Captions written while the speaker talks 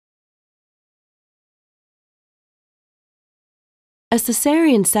A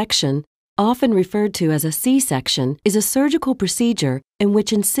cesarean section, often referred to as a C-section, is a surgical procedure in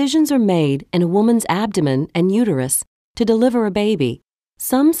which incisions are made in a woman's abdomen and uterus to deliver a baby.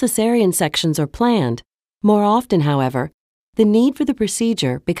 Some cesarean sections are planned. More often, however, the need for the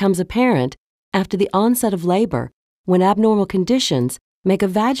procedure becomes apparent after the onset of labor, when abnormal conditions make a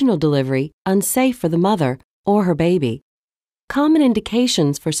vaginal delivery unsafe for the mother or her baby. Common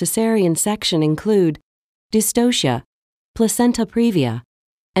indications for cesarean section include dystocia, placenta previa,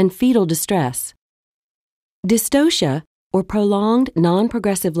 and fetal distress. Dystocia, or prolonged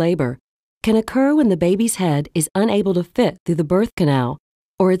non-progressive labor, can occur when the baby's head is unable to fit through the birth canal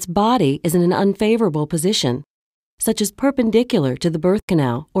or its body is in an unfavorable position, such as perpendicular to the birth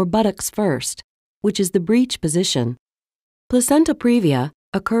canal or buttocks first, which is the breech position. Placenta previa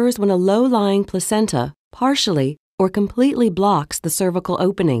occurs when a low-lying placenta partially or completely blocks the cervical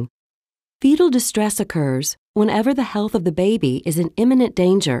opening. Fetal distress occurs whenever the health of the baby is in imminent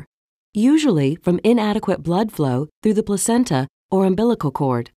danger, usually from inadequate blood flow through the placenta or umbilical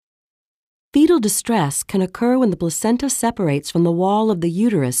cord. Fetal distress can occur when the placenta separates from the wall of the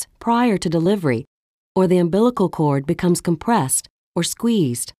uterus prior to delivery, or the umbilical cord becomes compressed or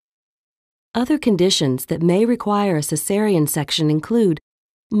squeezed. Other conditions that may require a cesarean section include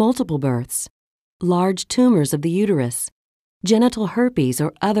multiple births, large tumors of the uterus, genital herpes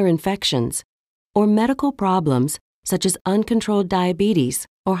or other infections, or medical problems such as uncontrolled diabetes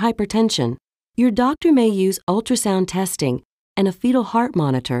or hypertension. Your doctor may use ultrasound testing and a fetal heart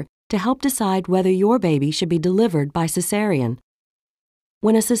monitor to help decide whether your baby should be delivered by cesarean.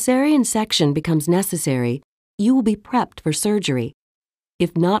 When a cesarean section becomes necessary, you will be prepped for surgery.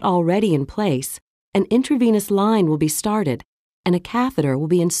 If not already in place, an intravenous line will be started and a catheter will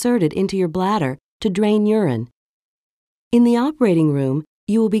be inserted into your bladder to drain urine. In the operating room,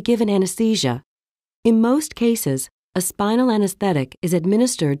 you will be given anesthesia. In most cases, a spinal anesthetic is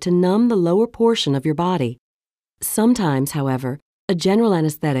administered to numb the lower portion of your body. Sometimes, however, a general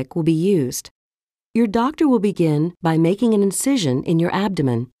anesthetic will be used. Your doctor will begin by making an incision in your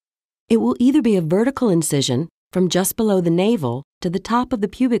abdomen. It will either be a vertical incision from just below the navel to the top of the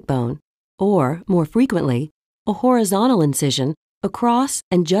pubic bone, or, more frequently, a horizontal incision across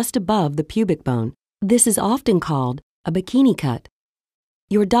and just above the pubic bone. This is often called a bikini cut.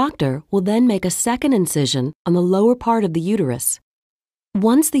 Your doctor will then make a second incision on the lower part of the uterus.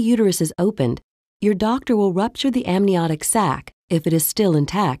 Once the uterus is opened, your doctor will rupture the amniotic sac, if it is still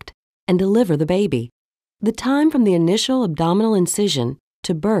intact, and deliver the baby. The time from the initial abdominal incision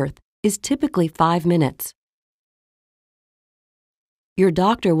to birth is typically 5 minutes. Your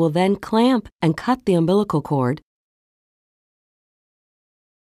doctor will then clamp and cut the umbilical cord,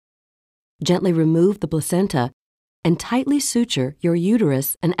 gently remove the placenta, and tightly suture your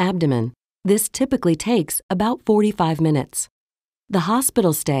uterus and abdomen. This typically takes about 45 minutes. The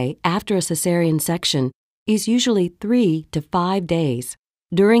hospital stay after a cesarean section is usually 3 to 5 days.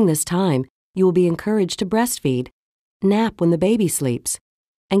 During this time, you will be encouraged to breastfeed, nap when the baby sleeps,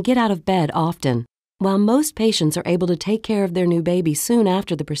 and get out of bed often. While most patients are able to take care of their new baby soon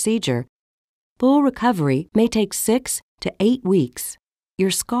after the procedure, full recovery may take 6 to 8 weeks. Your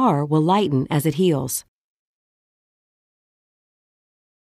scar will lighten as it heals.